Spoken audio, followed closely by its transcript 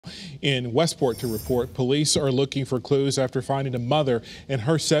in Westport to report police are looking for clues after finding a mother and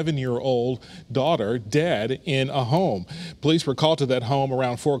her 7-year-old daughter dead in a home. Police were called to that home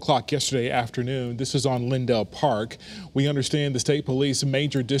around 4 o'clock yesterday afternoon. This is on Lindell Park. We understand the State Police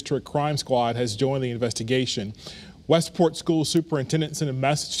Major District Crime Squad has joined the investigation. Westport School Superintendent sent a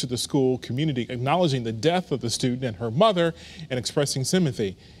message to the school community acknowledging the death of the student and her mother and expressing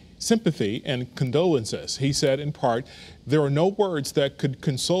sympathy and condolences. He said, in part, there are no words that could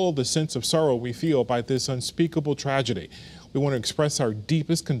console the sense of sorrow we feel by this unspeakable tragedy. We want to express our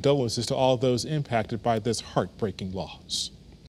deepest condolences to all those impacted by this heartbreaking loss.